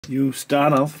You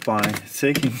start off by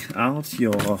taking out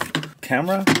your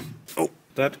camera. Oh,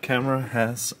 that camera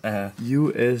has a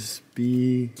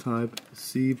USB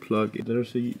Type-C plug.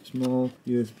 There's a small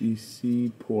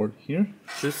USB-C port here.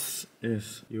 This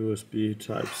is USB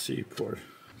Type-C port.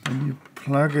 And you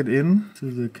plug it in to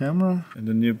the camera, and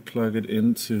then you plug it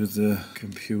into the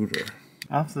computer.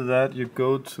 After that, you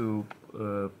go to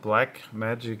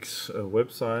Blackmagic's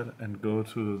website and go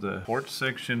to the port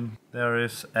section. There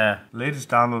is a latest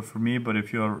download for me, but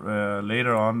if you're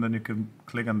later on, then you can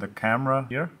click on the camera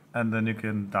here, and then you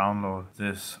can download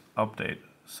this update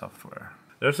software.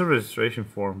 There's a registration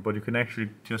form, but you can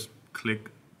actually just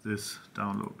click this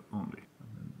download only.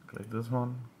 And then click this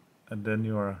one, and then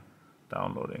you are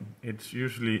downloading. It's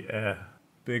usually a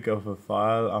big of a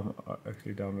file. I'm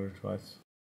actually downloading twice.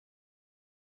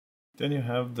 Then you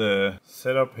have the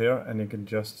setup here, and you can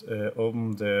just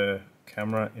open the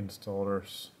camera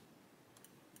installers.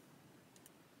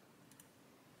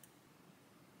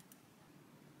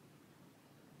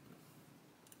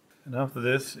 And after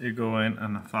this, you go in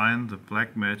and find the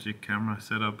Blackmagic camera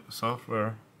setup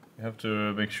software. You have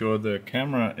to make sure the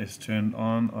camera is turned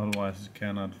on, otherwise you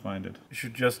cannot find it. You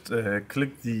should just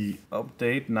click the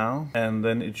update now, and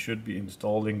then it should be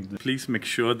installing. Please make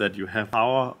sure that you have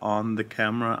power on the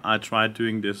camera. I tried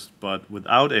doing this but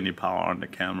without any power on the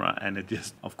camera, and it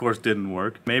just of course didn't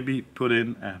work. Maybe put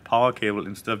in a power cable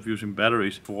instead of using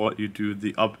batteries before you do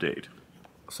the update.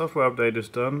 Software update is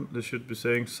done. This should be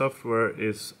saying software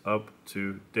is up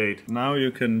to date. Now you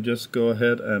can just go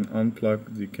ahead and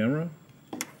unplug the camera.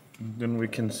 Then we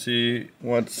can see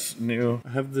what's new. I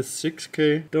have the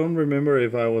 6K. Don't remember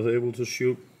if I was able to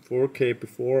shoot 4K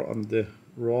before on the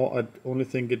RAW. I only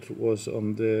think it was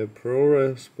on the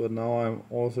ProRes, but now I'm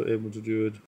also able to do it